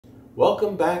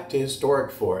Welcome back to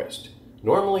Historic Forest.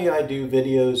 Normally I do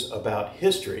videos about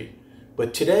history,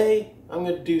 but today I'm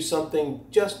going to do something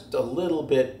just a little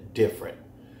bit different.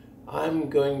 I'm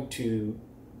going to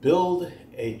build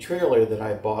a trailer that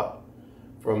I bought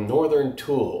from Northern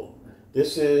Tool.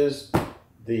 This is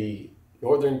the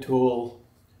Northern Tool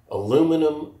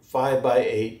aluminum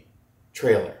 5x8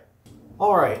 trailer.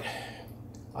 Alright,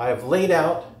 I've laid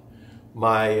out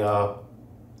my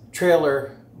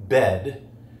trailer bed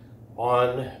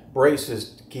on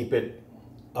braces to keep it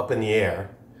up in the air,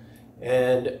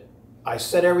 and I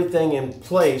set everything in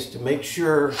place to make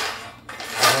sure I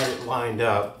had it lined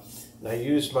up. And I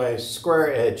used my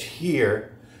square edge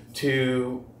here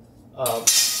to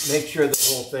make sure the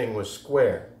whole thing was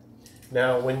square.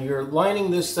 Now when you're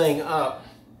lining this thing up,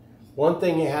 one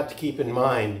thing you have to keep in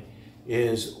mind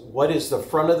is what is the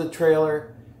front of the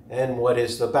trailer and what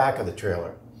is the back of the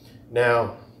trailer.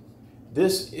 Now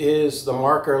this is the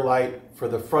marker light for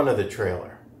the front of the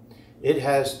trailer. It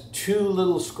has two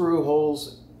little screw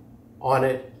holes on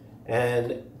it,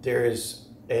 and there's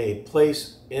a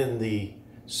place in the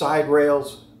side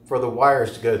rails for the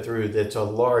wires to go through that's a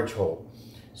large hole.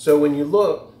 So when you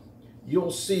look,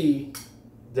 you'll see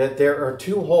that there are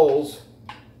two holes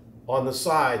on the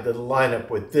side that line up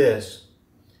with this.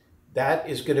 That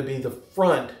is going to be the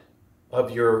front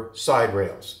of your side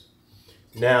rails.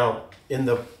 Now in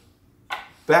the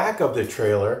back of the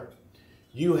trailer,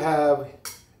 you have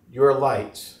your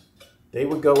lights. They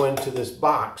would go into this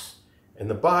box, and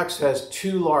the box has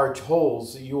two large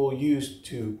holes that you will use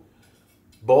to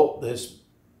bolt this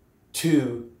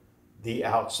to the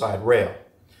outside rail.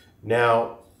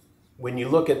 Now, when you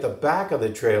look at the back of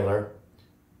the trailer,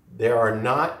 there are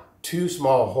not two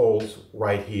small holes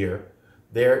right here.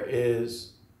 There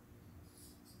is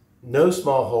no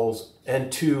small holes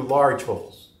and two large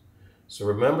holes. So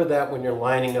remember that when you're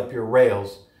lining up your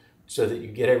rails so that you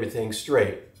get everything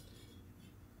straight.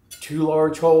 Two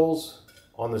large holes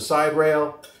on the side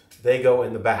rail, they go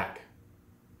in the back.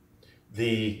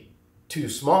 The two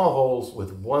small holes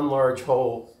with one large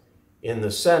hole in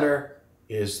the center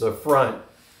is the front,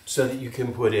 so that you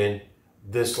can put in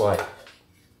this light.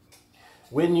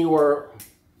 When you are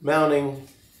mounting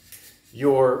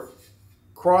your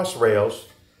cross rails,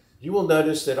 you will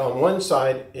notice that on one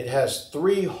side it has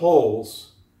three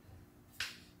holes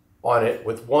on it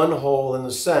with one hole in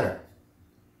the center.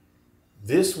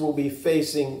 This will be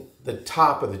facing the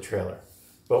top of the trailer.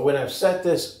 But when I've set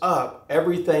this up,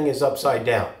 everything is upside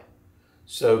down.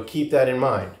 So keep that in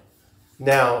mind.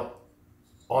 Now,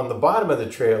 on the bottom of the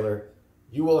trailer,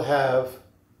 you will have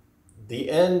the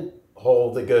end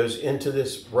hole that goes into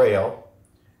this rail,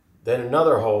 then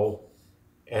another hole,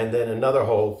 and then another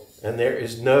hole, and there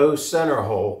is no center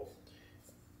hole.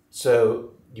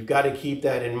 So you've got to keep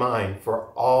that in mind for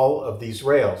all of these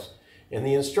rails. And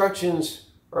the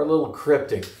instructions are a little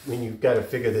cryptic when you've got to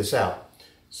figure this out.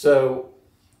 So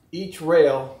each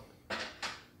rail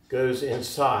goes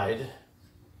inside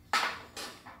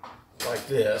like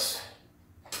this,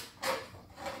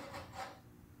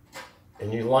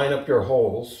 and you line up your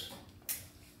holes,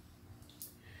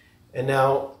 and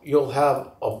now you'll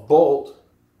have a bolt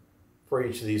for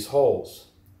each of these holes.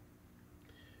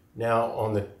 Now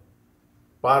on the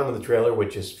bottom of the trailer,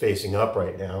 which is facing up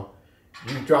right now,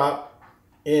 you drop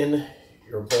in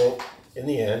your bolt in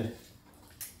the end,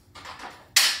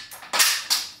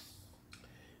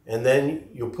 and then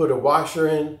you'll put a washer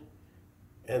in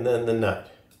and then the nut,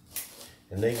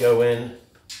 and they go in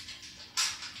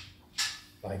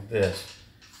like this.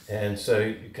 And so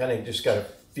you kind of just got to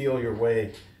feel your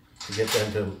way to get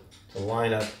them to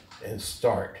line up and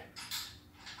start.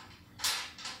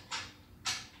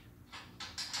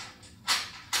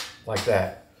 Like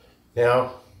that.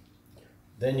 Now,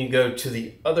 then you go to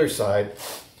the other side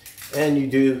and you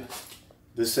do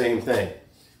the same thing.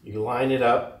 You line it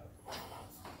up,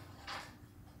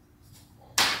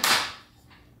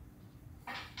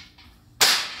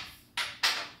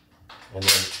 and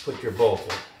then put your bolt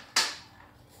in.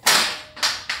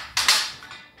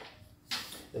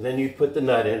 And then you put the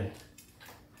nut in,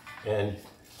 and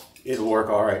it'll work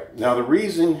all right. Now the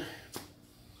reason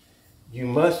you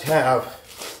must have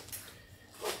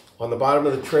on the bottom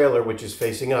of the trailer, which is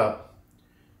facing up,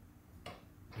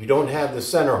 you don't have the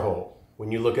center hole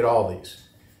when you look at all these.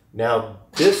 Now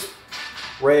this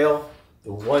rail,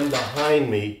 the one behind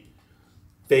me,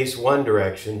 face one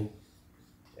direction,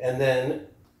 and then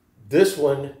this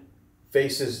one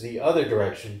faces the other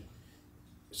direction,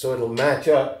 so it'll match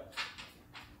up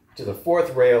to the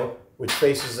fourth rail, which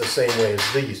faces the same way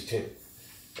as these two.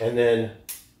 And then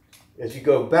as you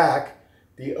go back,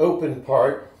 the open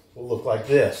part will look like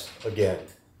this again.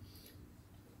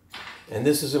 And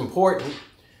this is important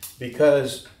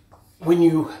because when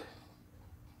you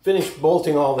finish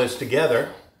bolting all this together,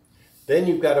 then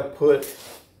you've got to put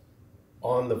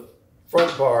on the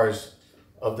front bars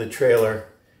of the trailer,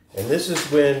 and this is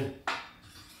when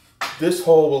this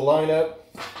hole will line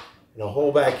up and a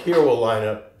hole back here will line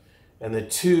up, and the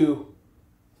two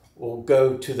will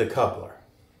go to the coupler.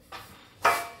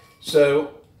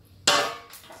 So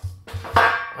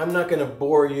I'm not going to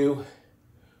bore you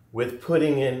with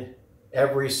putting in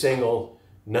every single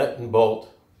nut and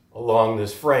bolt along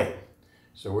this frame.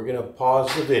 So we're going to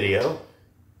pause the video,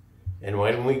 and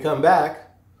when we come back,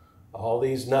 all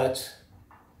these nuts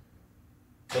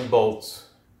and bolts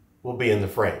will be in the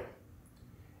frame,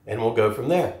 and we'll go from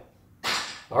there.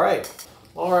 All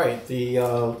right,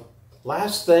 the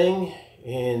last thing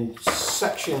in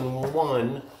section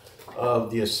 1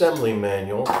 of the assembly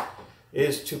manual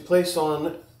is to place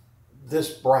on this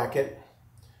bracket,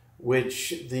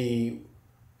 which the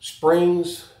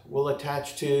springs will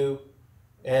attach to,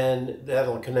 and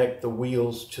that'll connect the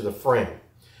wheels to the frame.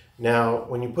 Now,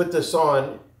 when you put this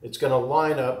on, it's going to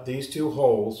line up these two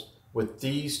holes with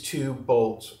these two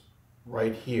bolts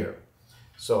right here.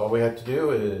 So all we have to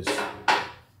do is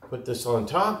put this on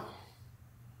top,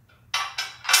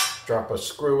 drop a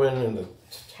screw in the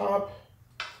top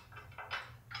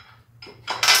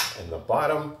and the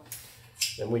bottom.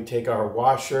 Then we take our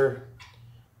washer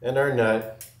and our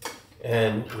nut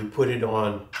and we put it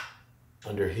on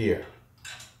under here.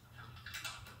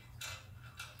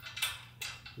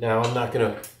 Now I'm not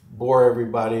going to bore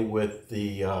everybody with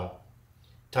the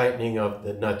tightening of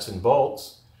the nuts and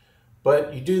bolts,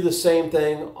 but you do the same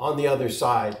thing on the other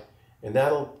side, and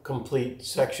that'll complete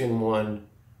section 1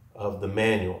 of the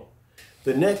manual.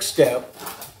 The next step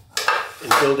in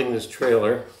building this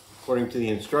trailer, according to the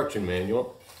instruction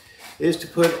manual, is to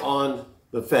put on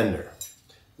the fender.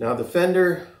 Now the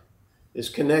fender is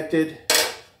connected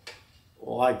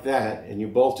like that, and you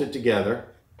bolt it together.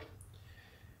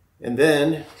 And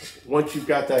then once you've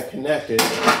got that connected,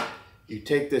 you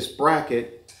take this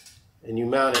bracket and you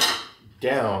mount it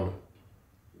down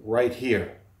right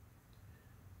here.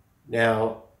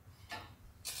 Now,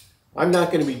 I'm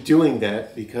not going to be doing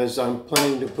that because I'm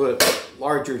planning to put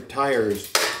larger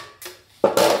tires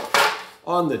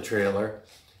on the trailer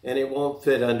and it won't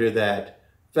fit under that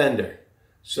fender.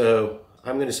 So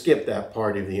I'm going to skip that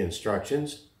part of the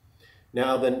instructions.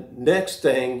 Now the next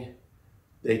thing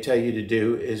they tell you to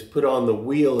do is put on the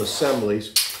wheel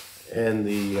assemblies and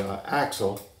the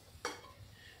axle.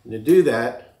 And to do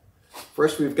that,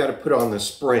 first we've got to put on the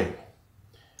spring.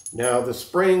 Now the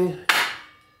spring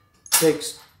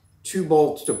takes 2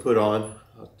 bolts to put on,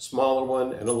 a smaller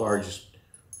one and a largest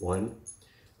one.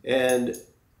 And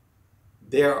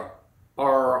there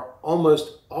are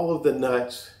almost all of the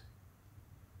nuts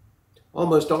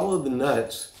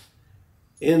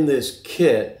in this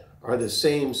kit are the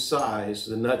same size,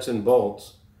 the nuts and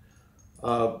bolts,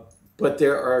 but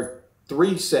there are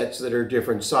 3 sets that are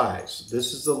different size.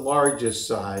 This is the largest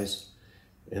size,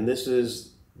 and this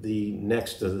is the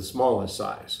next to the smallest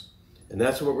size. And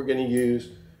that's what we're going to use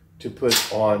to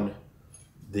put on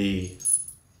the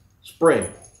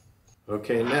spring.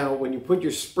 Okay, now when you put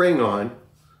your spring on,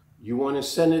 you want to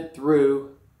send it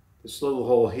through this little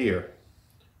hole here.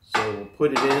 So we'll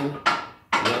put it in,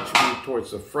 and that should be towards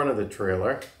the front of the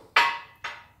trailer.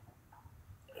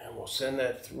 And we'll send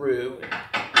that through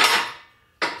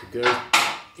to go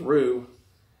through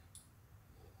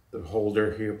the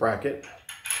holder here, bracket.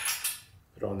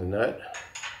 Put on the nut.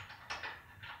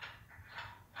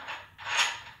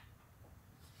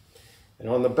 And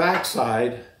on the back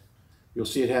side, you'll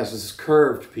see it has this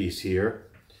curved piece here.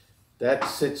 That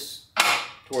sits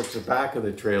towards the back of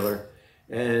the trailer,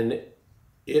 and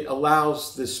it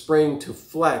allows the spring to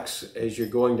flex as you're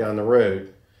going down the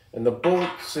road. And the bolt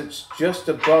sits just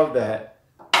above that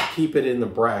to keep it in the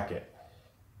bracket.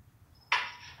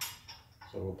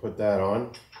 So we'll put that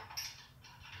on.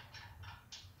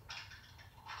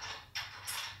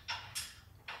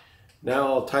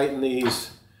 Now I'll tighten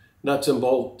these nuts and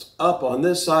bolts up on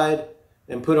this side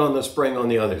and put on the spring on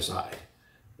the other side.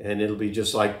 And it'll be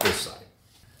just like this side.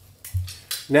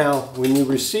 Now, when you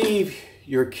receive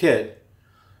your kit,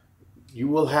 you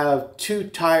will have 2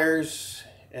 tires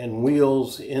and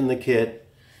wheels in the kit,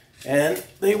 and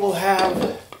they will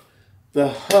have the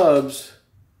hubs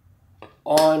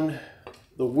on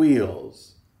the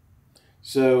wheels.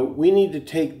 So we need to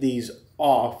take these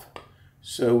off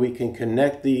so we can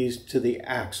connect these to the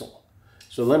axle.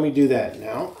 So let me do that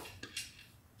now.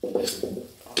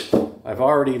 I've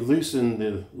already loosened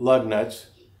the lug nuts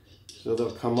so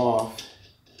they'll come off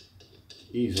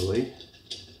easily.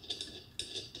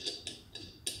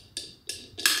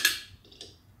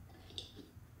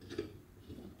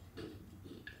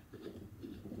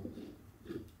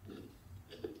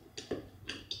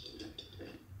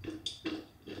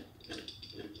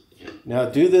 Now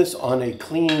do this on a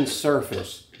clean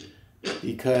surface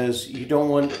because you don't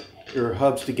want your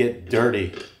hubs to get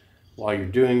dirty while you're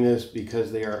doing this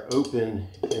because they are open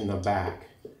in the back.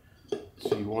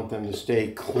 So you want them to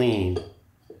stay clean.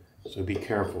 So be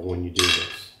careful when you do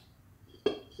this.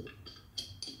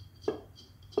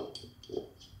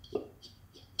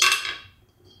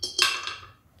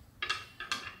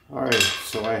 All right,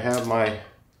 so I have my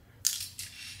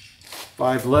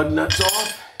 5 lug nuts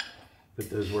off. Put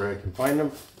those where I can find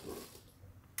them.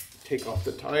 Take off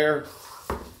the tire.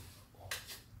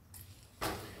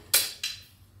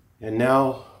 And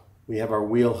now we have our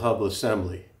wheel hub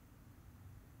assembly.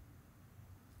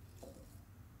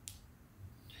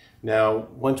 Now,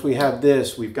 once we have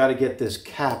this, we've got to get this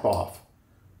cap off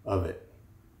of it.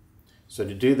 So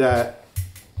to do that,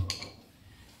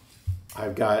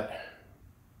 I've got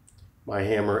my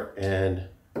hammer and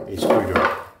a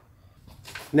screwdriver.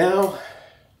 Now,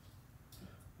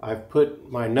 I've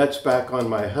put my nuts back on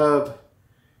my hub,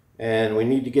 and we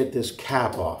need to get this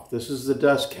cap off. This is the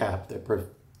dust cap that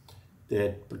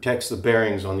protects the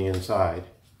bearings on the inside.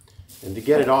 And to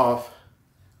get it off,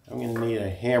 I'm going to need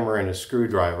a hammer and a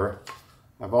screwdriver.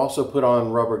 I've also put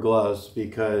on rubber gloves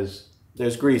because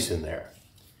there's grease in there.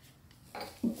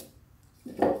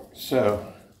 So,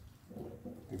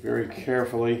 we very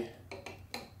carefully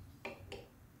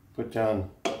put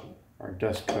down our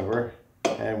dust cover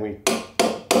and we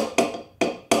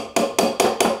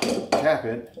tap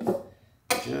it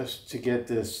just to get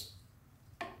this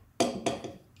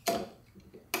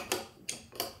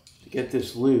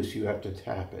loose. You have to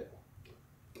tap it,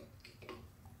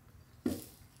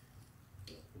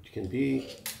 which can be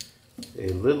a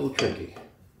little tricky.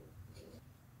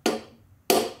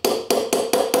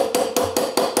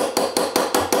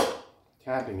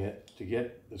 Tapping it to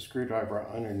get the screwdriver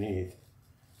underneath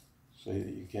so that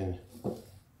you can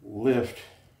lift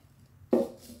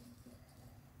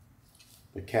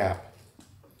the cap.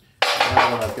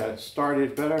 Now that I've got it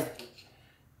started better,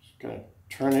 just going to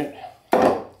turn it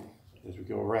as we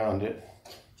go around it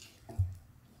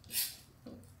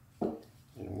and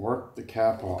work the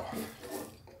cap off.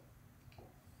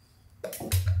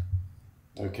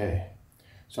 Okay,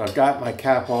 so I've got my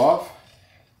cap off,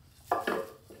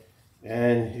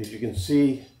 and as you can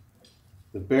see,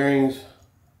 the bearings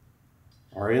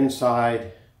are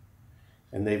inside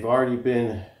and they've already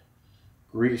been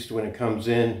greased when it comes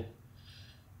in.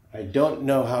 I don't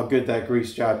know how good that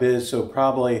grease job is, so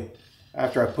probably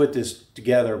after I put this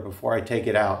together, before I take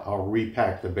it out, I'll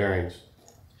repack the bearings.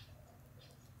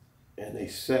 And they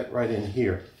set right in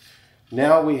here.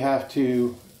 Now we have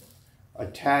to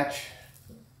attach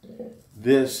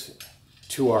this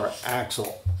to our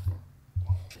axle.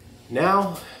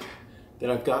 Now that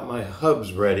I've got my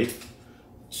hubs ready,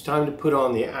 it's time to put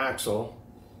on the axle.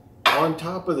 On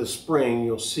top of the spring,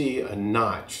 you'll see a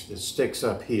notch that sticks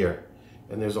up here,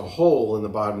 and there's a hole in the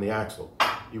bottom of the axle.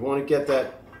 You want to get the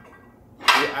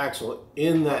axle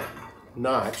in that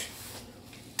notch,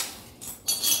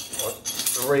 or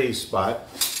the raised spot.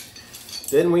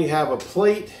 Then we have a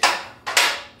plate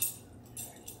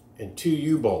and 2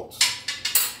 U-bolts.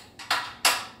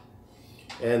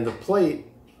 And the plate,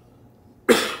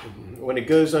 when it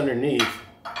goes underneath,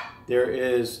 there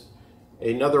is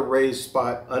another raised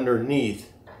spot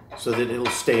underneath so that it'll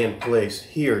stay in place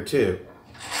here too.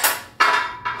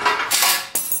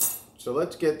 So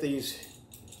let's get these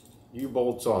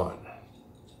U-bolts on.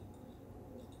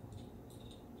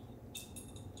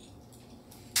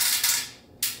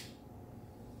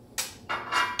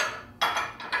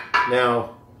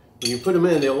 Now, when you put them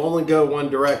in, they'll only go one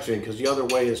direction because the other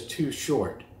way is too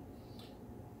short.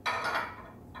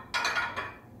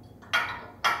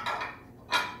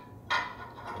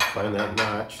 Find that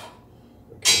notch.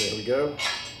 Okay, there we go.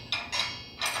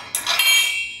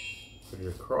 Put it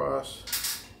across.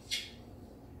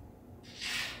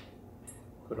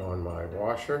 Put on my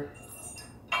washer.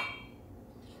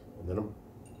 And then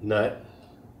a nut.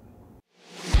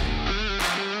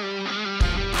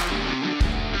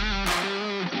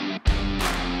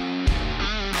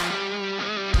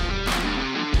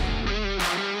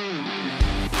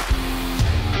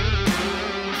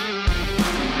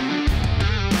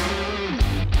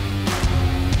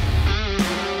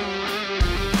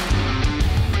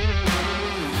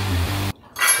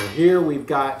 Here we've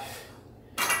got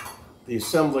the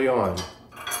assembly on.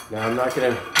 Now I'm not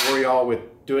going to worry all with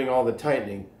doing all the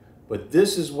tightening, but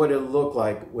this is what it'll look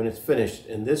like when it's finished,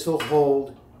 and this will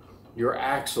hold your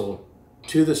axle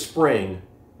to the spring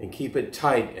and keep it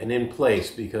tight and in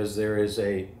place because there is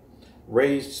a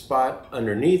raised spot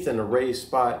underneath and a raised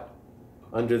spot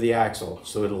under the axle,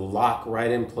 so it'll lock right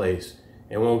in place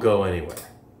and won't go anywhere.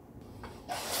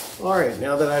 All right,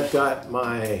 now that I've got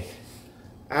my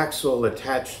axle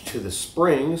attached to the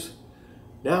springs,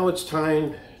 now it's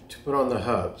time to put on the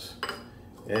hubs.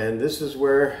 And this is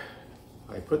where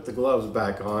I put the gloves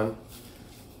back on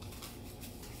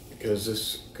because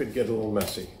this could get a little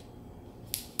messy.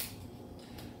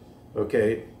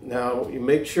 Okay, now you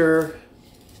make sure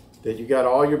that you got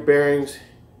all your bearings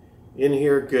in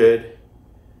here good.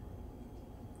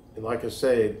 And like I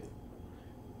say,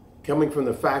 coming from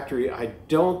the factory, I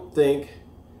don't think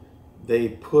they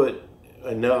put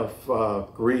enough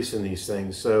grease in these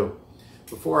things. So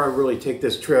before I really take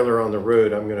this trailer on the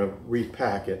road, I'm going to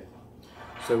repack it.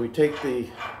 So we take the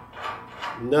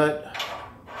nut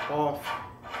off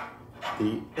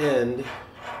the end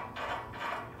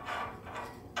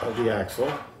of the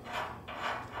axle.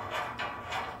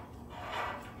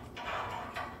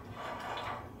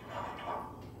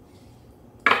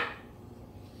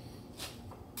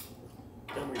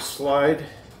 Then we slide.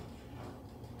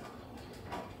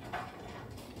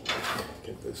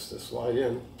 Get this to slide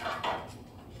in.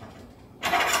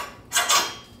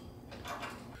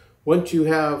 Once you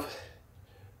have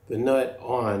the nut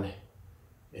on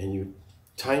and you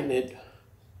tighten it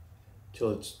till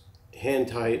it's hand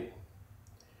tight,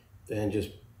 then just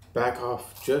back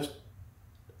off just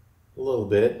a little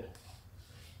bit,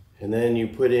 and then you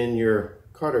put in your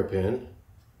cotter pin.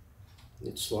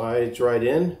 It slides right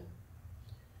in,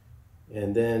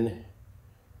 and then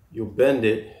you'll bend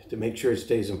it to make sure it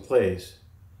stays in place.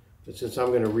 But since I'm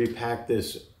going to repack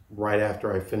this right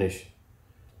after I finish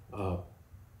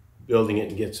building it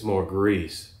and get some more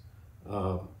grease,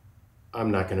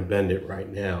 I'm not going to bend it right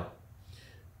now.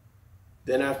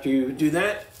 Then after you do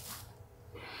that,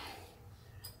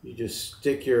 you just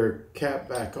stick your cap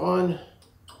back on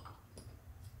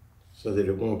so that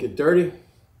it won't get dirty.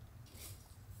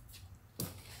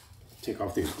 Take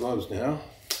off these gloves now.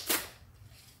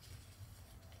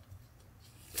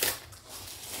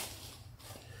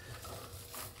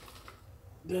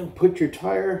 Then put your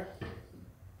tire,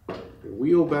 your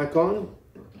wheel back on.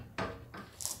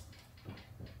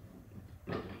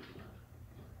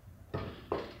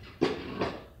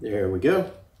 There we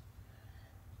go.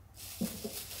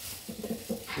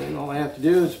 Then all I have to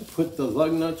do is put the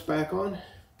lug nuts back on.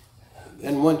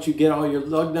 Then once you get all your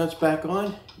lug nuts back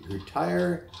on, your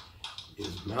tire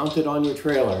is mounted on your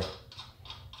trailer.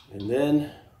 And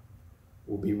then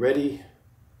we'll be ready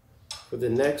for the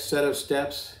next set of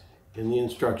steps in the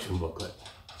instruction booklet.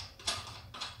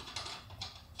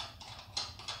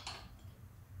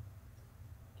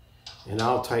 And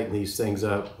I'll tighten these things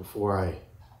up before I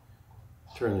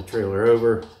turn the trailer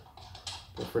over.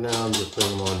 But for now, I'm just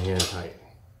putting them on hand tight.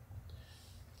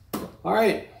 All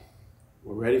right,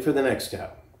 we're ready for the next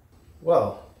step.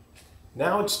 Well,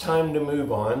 now it's time to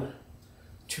move on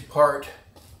to part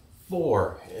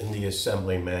 4 in the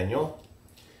assembly manual.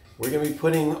 We're going to be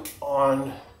putting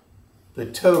on the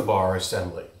tow bar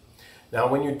assembly. Now,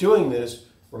 when you're doing this,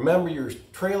 remember your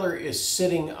trailer is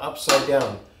sitting upside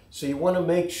down. So you want to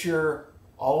make sure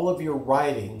all of your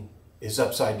writing is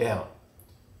upside down.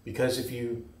 Because if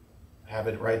you have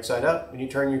it right side up, when you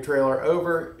turn your trailer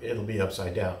over, it'll be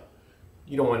upside down.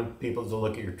 You don't want people to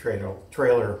look at your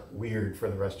trailer weird for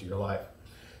the rest of your life.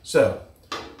 So,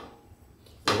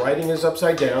 the writing is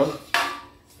upside down,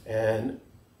 and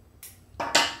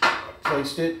I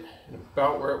placed it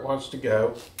about where it wants to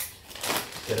go.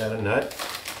 Get out a nut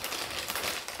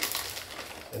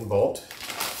and bolt.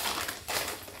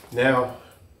 Now,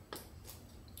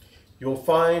 you'll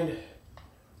find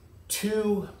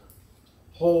 2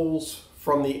 holes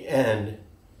from the end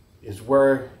is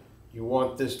where you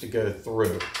want this to go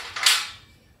through.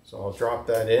 So I'll drop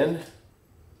that in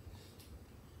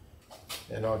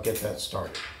and I'll get that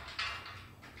started.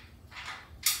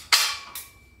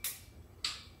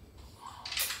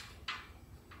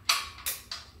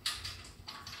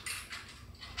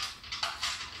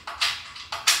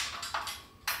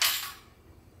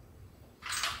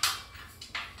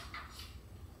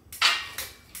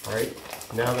 All right,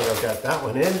 now that I've got that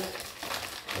one in,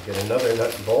 I'll get another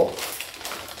nut and bolt.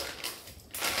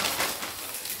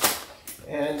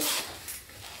 And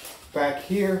back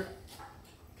here,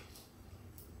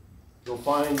 you'll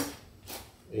find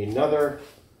another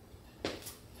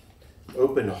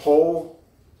open hole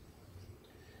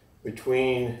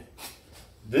between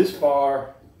this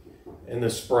bar and the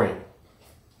spring.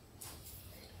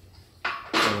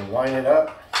 So line it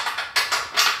up,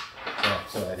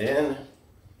 box that in.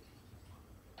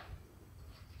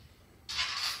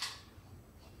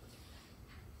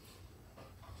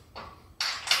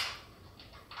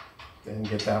 Then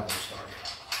get that one started.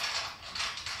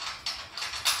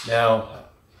 Now,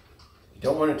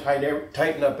 Don't want to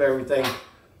tighten up everything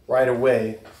right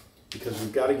away because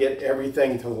we've got to get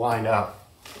everything to line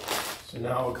up. So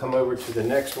now we'll come over to the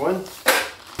next one.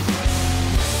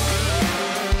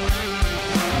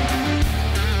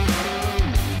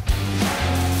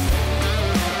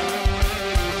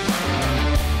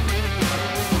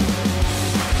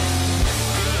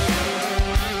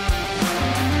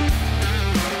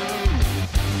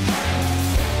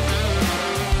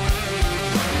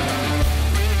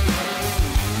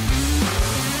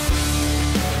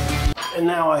 And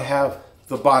now I have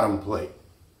the bottom plate.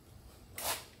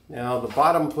 Now the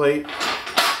bottom plate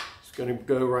is going to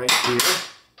go right here.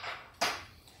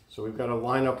 So we've got to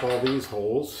line up all these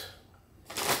holes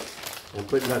and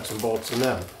put nuts and bolts in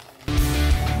them.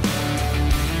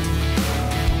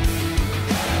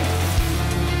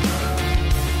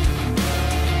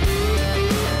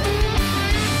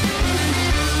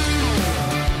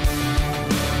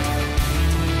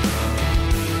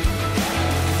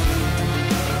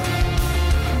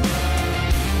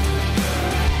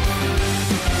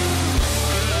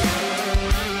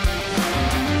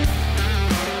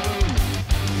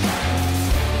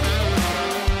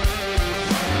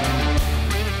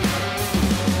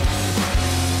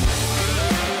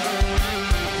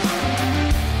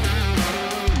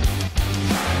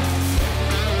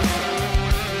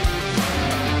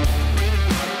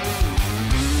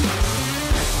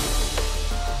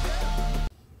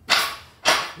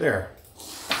 There.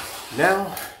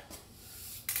 Now,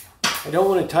 I don't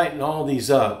want to tighten all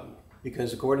these up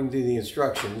because according to the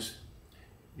instructions,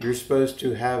 you're supposed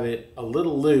to have it a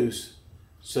little loose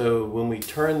so when we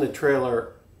turn the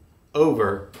trailer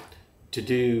over to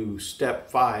do step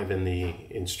 5 in the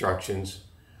instructions,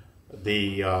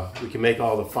 we can make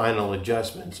all the final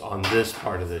adjustments on this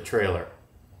part of the trailer.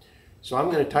 So I'm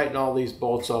going to tighten all these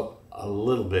bolts up a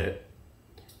little bit,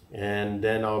 and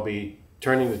then I'll be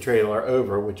turning the trailer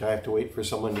over, which I have to wait for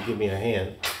someone to give me a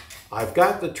hand. I've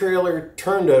got the trailer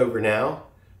turned over now,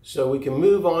 so we can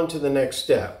move on to the next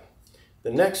step.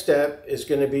 The next step is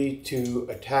going to be to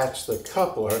attach the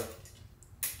coupler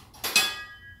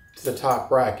to the top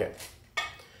bracket.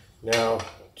 Now,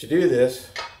 to do this,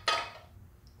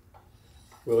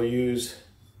 we'll use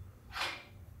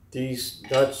these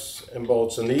nuts and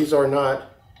bolts, and these are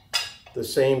not the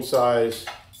same size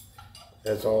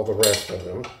as all the rest of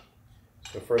them.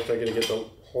 So first I got to get the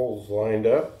holes lined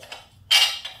up.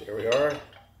 There we are.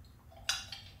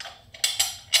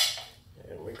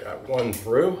 And we got one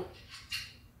through.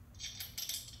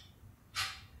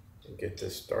 And get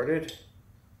this started.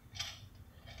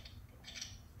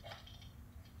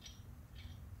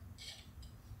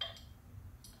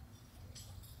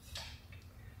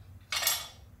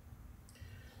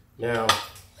 Now,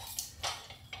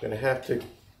 I'm going to have to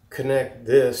connect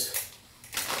this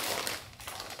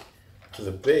to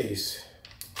the base,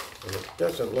 and it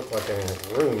doesn't look like I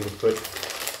have room to put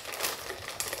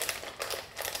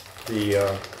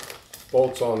the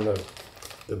bolts on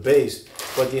the base,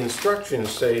 but the instructions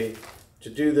say to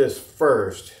do this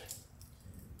first.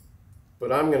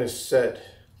 But I'm going to set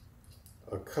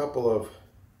a couple of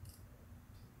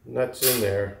nuts in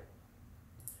there,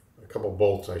 a couple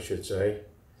bolts I should say,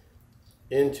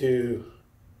 into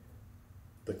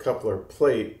the coupler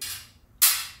plate,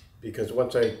 because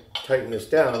once I tighten this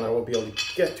down, I won't be able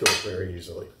to get to it very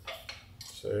easily.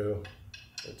 So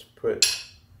let's put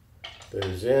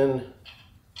those in.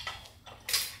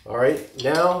 All right,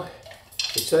 now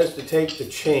it says to take the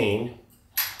chain,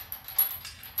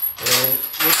 and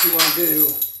what you want to do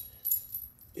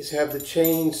is have the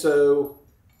chain so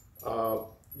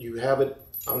you have it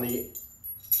on the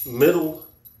middle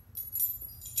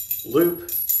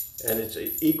loop, and it's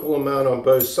an equal amount on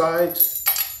both sides.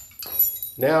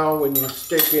 Now when you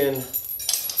stick in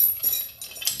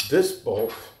this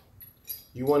bolt,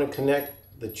 you want to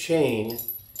connect the chain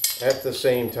at the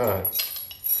same time.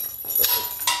 So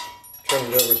turn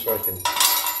it over so I can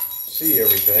see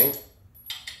everything.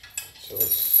 So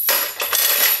let's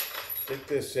stick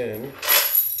this in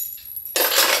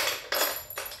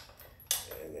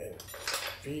and then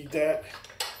feed that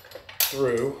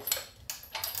through.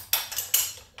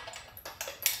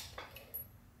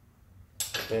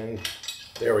 And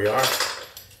there we are.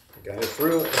 I got it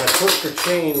through, and I put the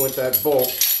chain with that bolt,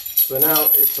 so now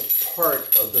it's a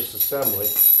part of this assembly.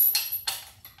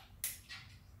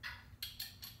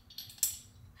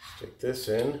 Stick this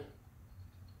in.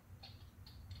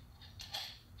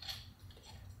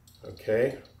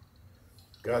 Okay,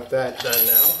 got that done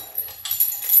now.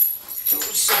 So we'll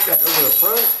set that over the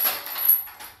front.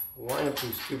 Line up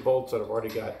these two bolts that I've already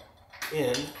got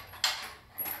in.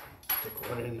 Stick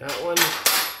one in that one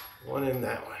in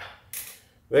that one.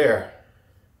 There.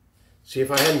 See, if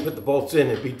I hadn't put the bolts in,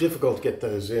 it'd be difficult to get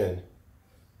those in.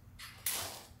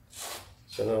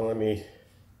 So now let me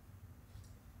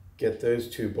get those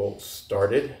 2 bolts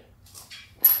started.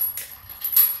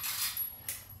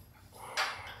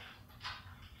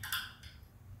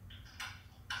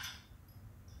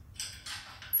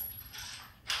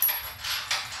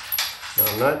 Now,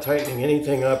 I'm not tightening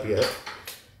anything up yet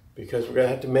because we're going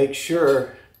to have to make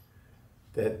sure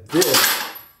that this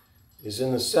is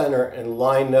in the center and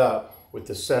lined up with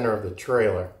the center of the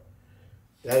trailer.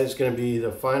 That is going to be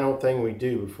the final thing we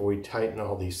do before we tighten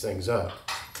all these things up.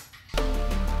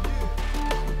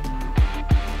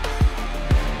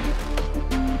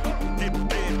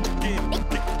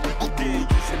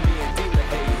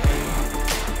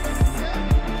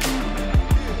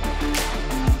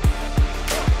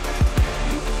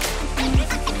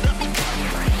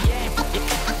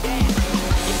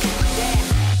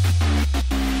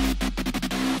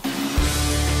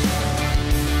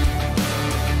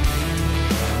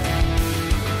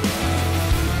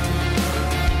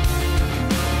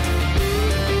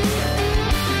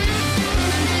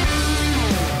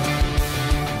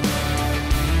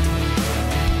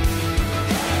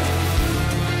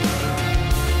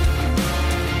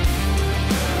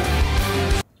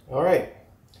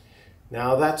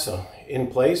 Now that's in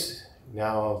place.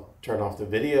 Now I'll turn off the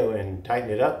video and tighten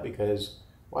it up because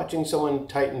watching someone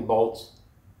tighten bolts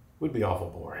would be awful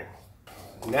boring.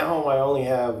 Now I only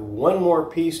have one more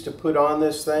piece to put on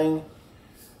this thing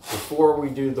before we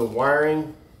do the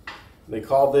wiring. They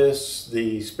call this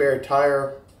the spare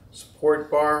tire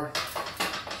support bar.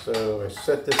 So I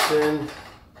set this in,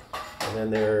 and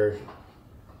then there are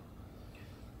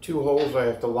 2 holes I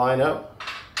have to line up.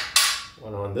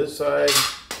 One on this side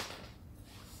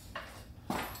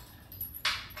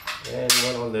and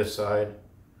one on this side.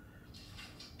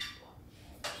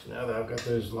 So now that I've got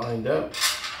those lined up,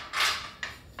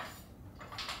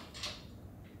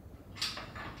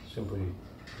 simply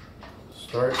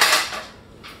start.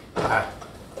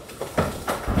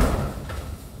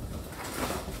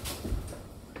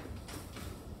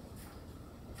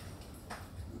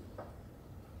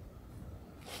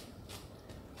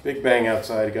 Big bang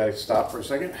outside, I gotta stop for a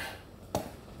second.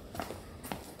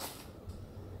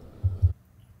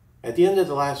 At the end of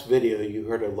the last video, you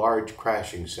heard a large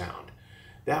crashing sound.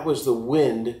 That was the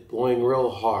wind blowing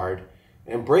real hard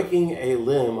and breaking a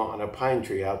limb on a pine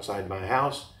tree outside my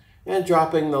house and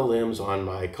dropping the limbs on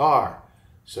my car.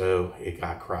 So it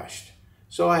got crushed.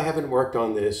 So I haven't worked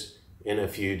on this in a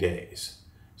few days.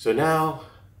 So now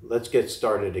let's get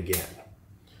started again.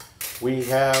 We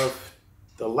have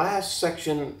the last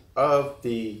section of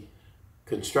the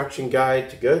construction guide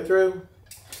to go through.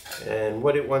 And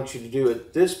what it wants you to do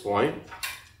at this point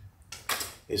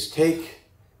is take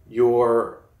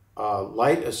your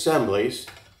light assemblies,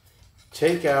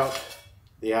 take out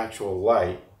the actual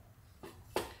light,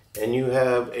 and you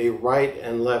have a right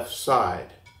and left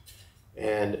side.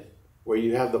 And where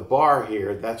you have the bar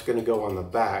here, that's going to go on the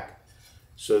back.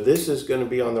 So this is going to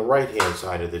be on the right-hand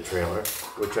side of the trailer,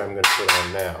 which I'm going to put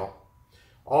on now.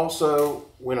 Also,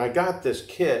 when I got this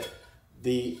kit,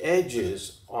 the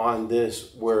edges on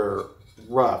this were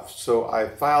rough, so I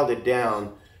filed it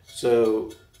down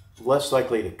so less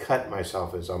likely to cut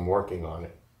myself as I'm working on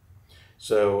it.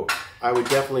 So I would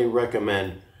definitely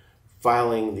recommend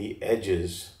filing the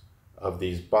edges of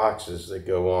these boxes that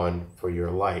go on for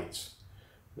your lights.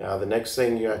 Now the next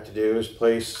thing you have to do is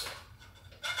place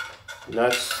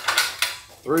nuts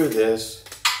through this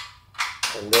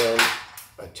and then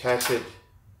attach it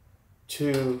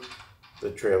to the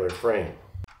trailer frame.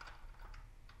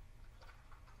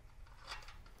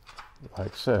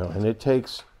 Like so. And it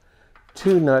takes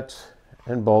 2 nuts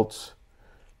and bolts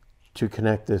to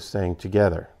connect this thing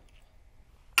together.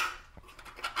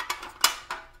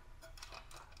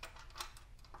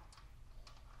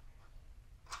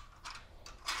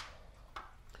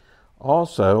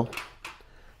 Also,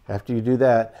 after you do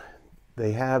that,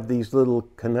 they have these little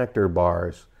connector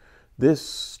bars. This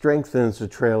strengthens the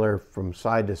trailer from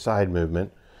side to side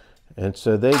movement, and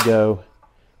so they go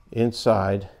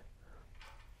inside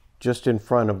just in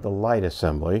front of the light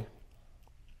assembly.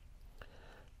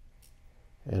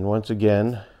 And once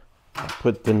again, I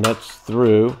put the nuts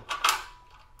through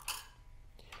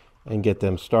and get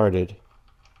them started.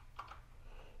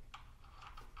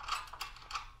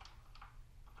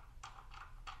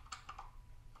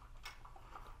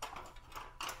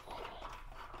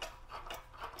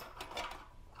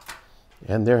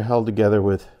 And they're held together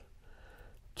with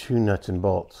 2 nuts and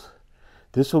bolts.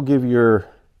 This will give your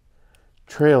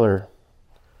trailer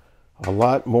a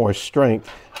lot more strength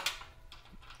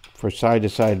for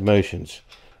side-to-side motions.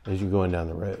 as you're going down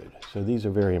the road. So these are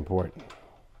very important.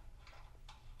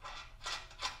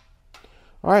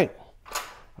 All right,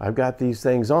 I've got these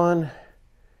things on,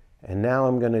 and now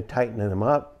I'm going to tighten them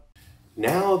up.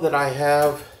 Now that I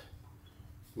have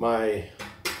my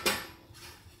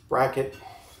bracket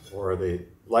or the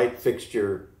light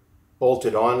fixture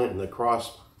bolted on and the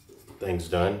cross thing's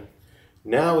done,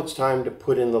 now it's time to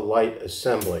put in the light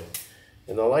assembly.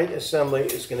 And the light assembly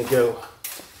is going to go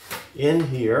in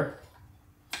here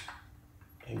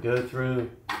and go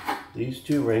through these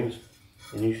two rings,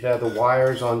 and you should have the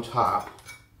wires on top.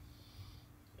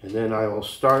 And then I will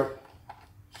start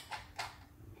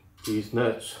these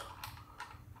nuts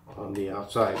on the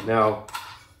outside. Now,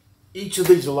 each of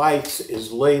these lights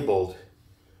is labeled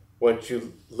once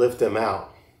you lift them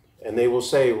out, and they will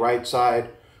say right side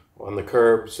on the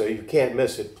curb, so you can't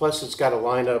miss it. Plus, it's got to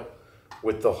line up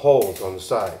with the holes on the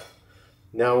side.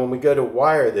 Now, when we go to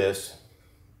wire this,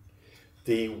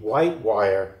 the white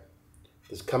wire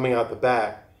that's coming out the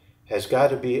back has got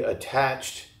to be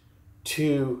attached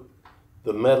to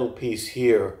the metal piece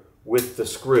here with the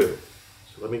screw.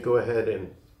 So let me go ahead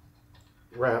and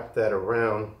wrap that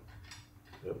around.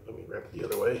 Let me wrap it the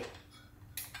other way.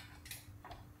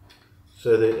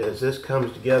 So that as this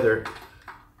comes together,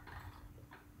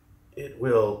 it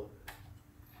will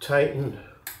tighten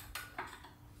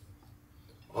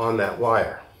on that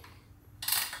wire.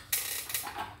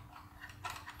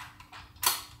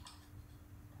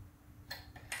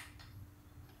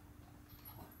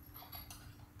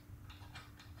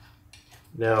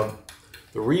 Now,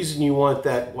 the reason you want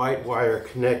that white wire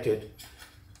connected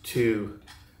to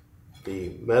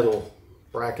the metal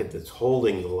bracket that's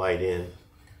holding the light in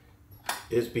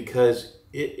is because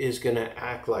it is going to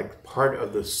act like part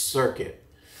of the circuit,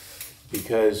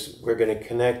 because we're going to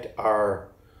connect our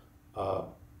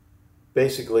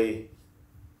basically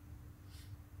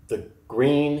the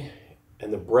green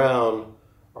and the brown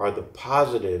are the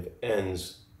positive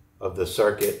ends of the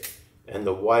circuit and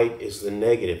the white is the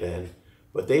negative end.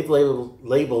 But they've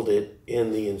labeled it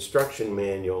in the instruction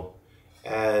manual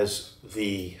as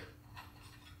the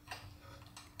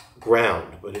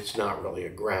ground, but it's not really a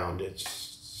ground. It's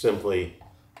simply...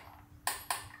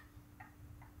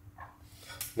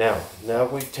 Now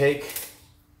we take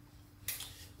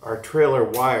our trailer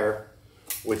wire,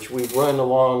 which we've run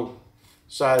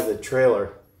alongside of the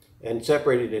trailer and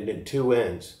separated it in two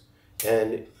ends.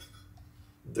 And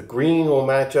the green will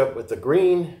match up with the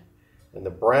green, and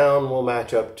the brown will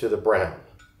match up to the brown.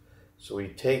 So we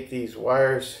take these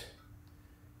wires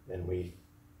and we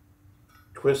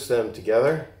twist them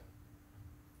together.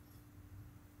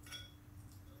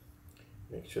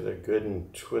 Make sure they're good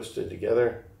and twisted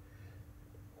together.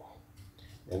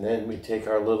 And then we take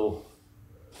our little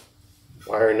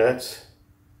wire nuts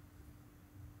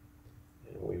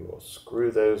and we will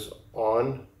screw those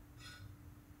on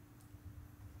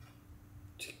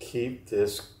to keep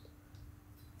this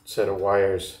set of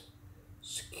wires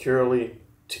securely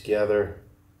together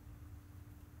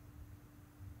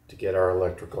to get our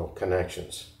electrical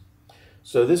connections.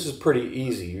 So this is pretty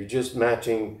easy. You're just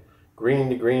matching green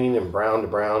to green and brown to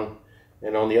brown.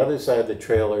 And on the other side of the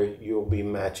trailer, you'll be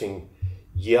matching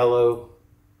yellow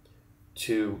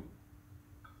to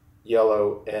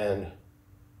yellow and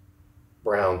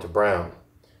brown to brown,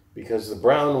 because the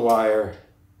brown wire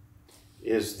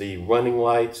is the running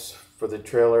lights for the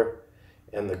trailer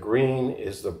and the green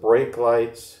is the brake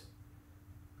lights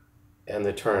and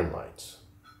the turn lights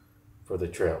for the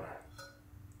trailer.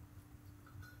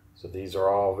 So these are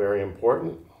all very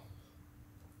important.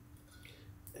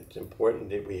 It's important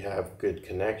that we have good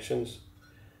connections.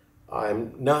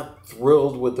 I'm not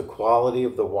thrilled with the quality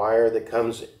of the wire that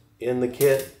comes in the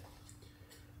kit,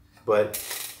 but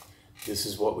this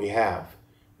is what we have.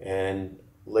 And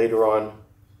later on,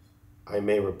 I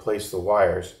may replace the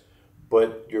wires,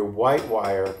 but your white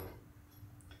wire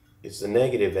is the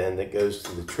negative end that goes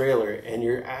to the trailer, and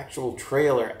your actual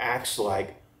trailer acts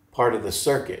like part of the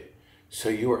circuit. So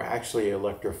you are actually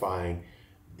electrifying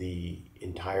the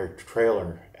entire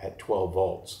trailer at 12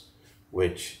 volts,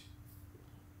 which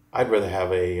I'd rather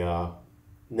have a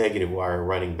negative wire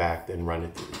running back than run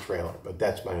it through the trailer, but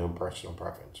that's my own personal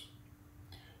preference.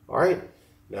 All right,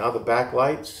 now the back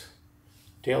lights,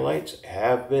 tail lights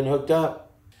have been hooked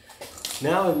up.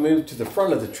 Now I've moved to the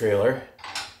front of the trailer.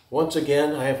 Once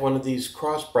again, I have one of these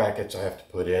cross brackets I have to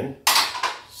put in.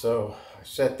 So I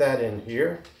set that in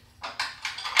here,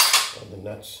 on the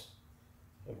nuts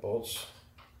and bolts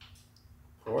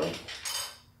for it.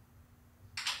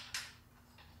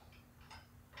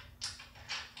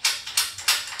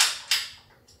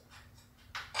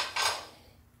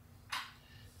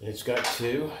 And it's got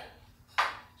two,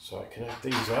 So I connect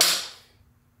these up.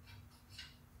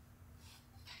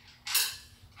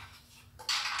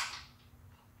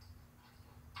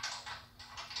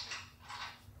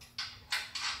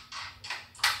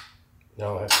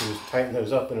 Now all I have to do is tighten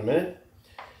those up in a minute.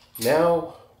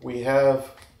 Now we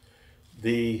have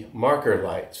the marker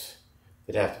lights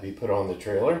that have to be put on the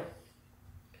trailer.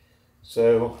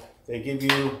 So they give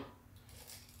you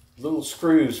little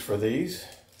screws for these.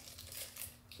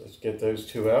 So let's get those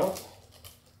two out.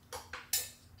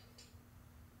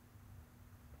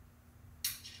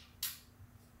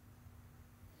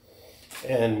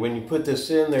 And when you put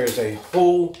this in, there's a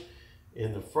hole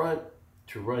in the front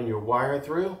to run your wire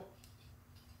through.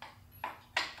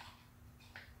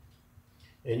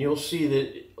 And you'll see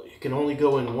that you can only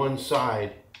go in one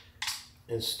side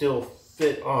and still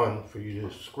fit on for you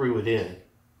to screw it in.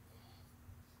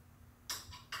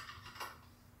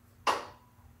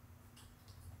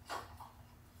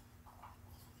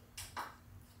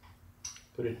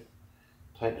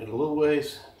 Tighten it a little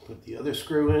ways, put the other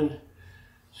screw in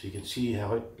so you can see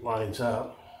how it lines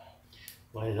up.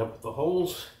 Line it up with the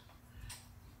holes.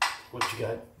 Once you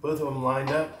got both of them lined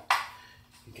up,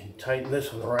 you can tighten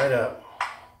this one right up.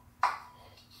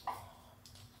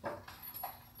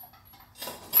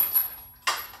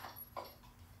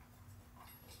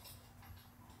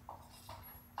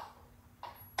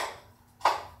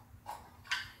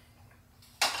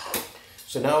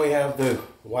 So now we have the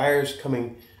wires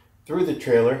coming through the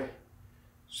trailer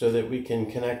so that we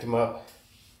can connect them up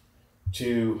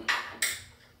to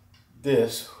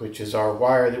this, which is our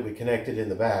wire that we connected in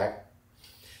the back.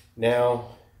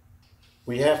 Now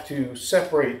we have to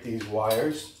separate these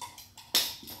wires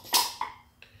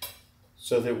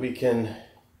so that we can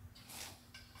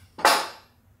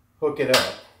hook it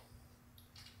up.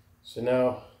 So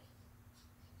now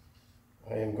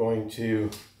I am going to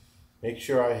make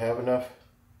sure I have enough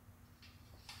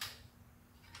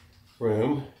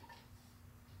room,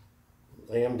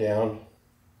 lay them down.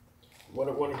 What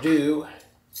I want to do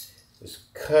is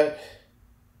cut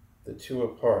the two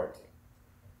apart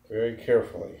very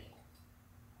carefully.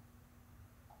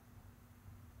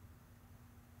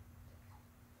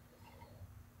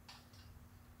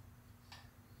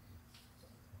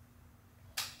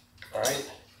 All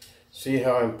right, see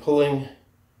how I'm pulling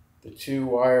the two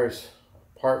wires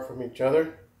apart from each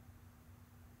other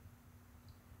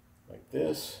like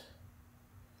this.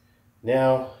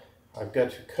 Now I've got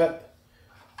to cut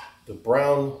the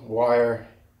brown wire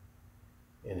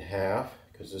in half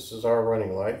because this is our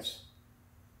running lights.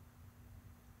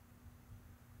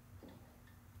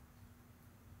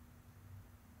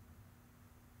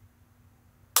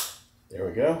 There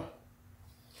we go.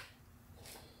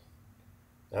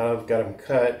 Now I've got them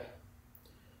cut.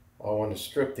 I want to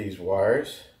strip these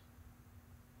wires.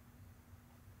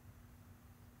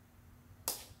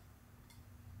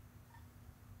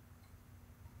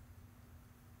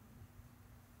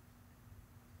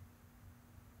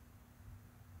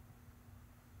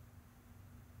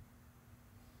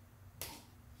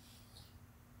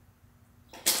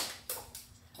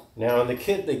 Now in the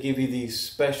kit they give you these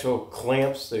special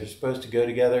clamps. They're supposed to go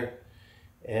together,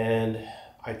 and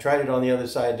I tried it on the other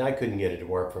side and I couldn't get it to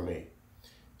work for me.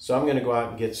 So I'm going to go out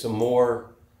and get some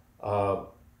more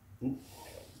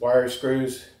wire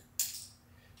screws,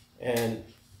 and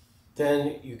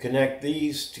then you connect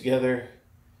these together.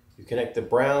 You connect the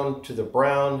brown to the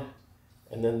brown,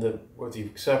 and then what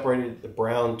you've separated, the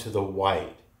brown to the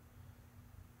white.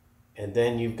 And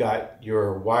then you've got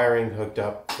your wiring hooked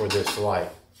up for this light.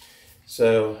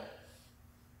 So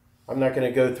I'm not going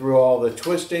to go through all the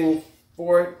twisting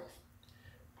for it,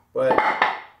 but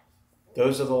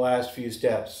those are the last few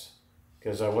steps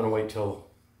because I want to wait till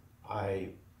I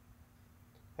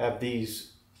have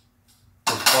this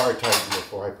bar tightened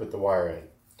before I put the wire in.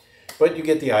 But you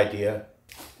get the idea.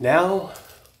 Now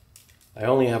I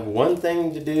only have one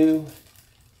thing to do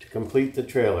to complete the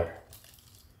trailer,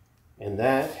 and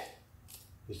that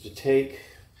is to take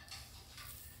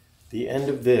the end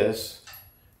of this.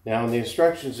 Now in the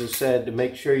instructions it said to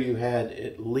make sure you had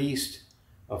at least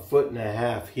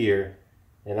 1.5 feet here,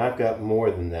 and I've got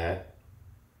more than that.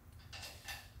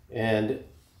 And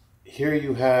here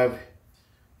you have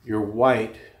your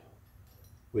white,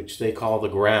 which they call the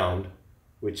ground,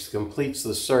 which completes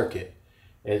the circuit.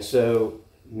 And so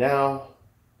now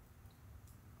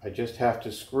I just have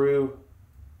to screw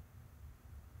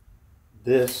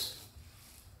this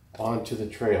onto the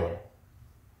trailer.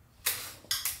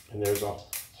 And there's a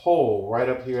hole right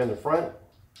up here in the front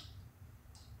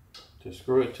to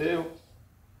screw it to.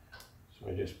 So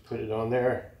I just put it on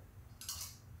there.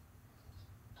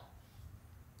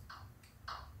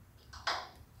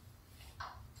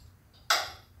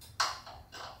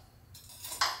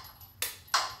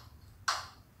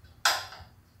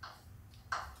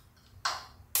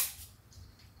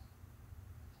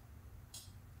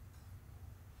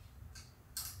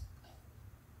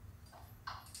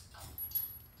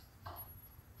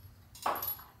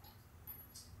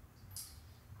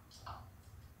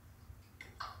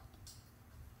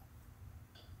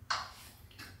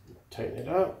 tighten it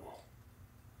up.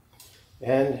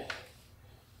 And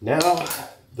now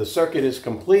the circuit is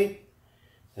complete,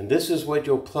 and this is what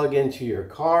you'll plug into your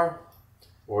car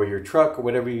or your truck or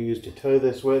whatever you use to tow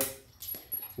this with.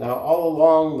 Now all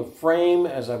along the frame,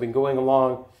 as I've been going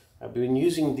along, I've been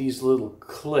using these little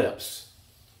clips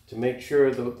to make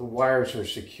sure that the wires are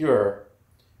secure.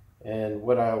 And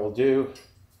what I will do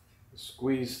is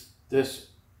squeeze this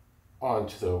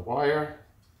onto the wire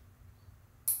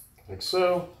like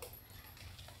so,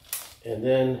 and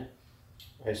then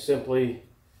I simply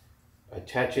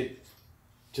attach it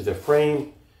to the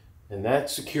frame, and that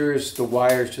secures the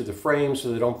wires to the frame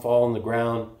so they don't fall on the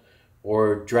ground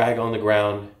or drag on the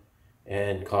ground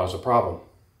and cause a problem.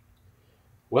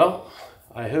 Well,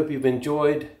 I hope you've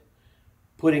enjoyed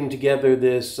putting together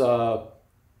this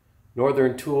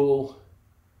Northern Tool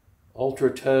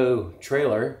Ultra Tow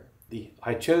trailer.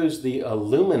 I chose the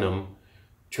aluminum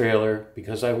trailer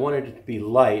because I wanted it to be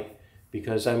light,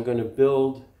 because I'm going to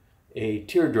build a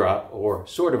teardrop, or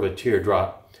sort of a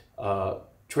teardrop,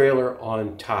 trailer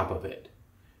on top of it.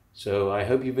 So I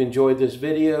hope you've enjoyed this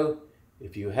video.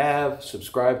 If you have,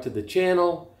 subscribe to the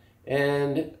channel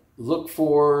and look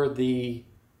for the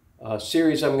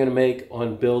series I'm going to make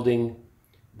on building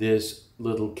this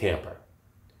little camper.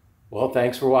 Well,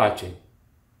 thanks for watching.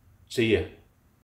 See ya.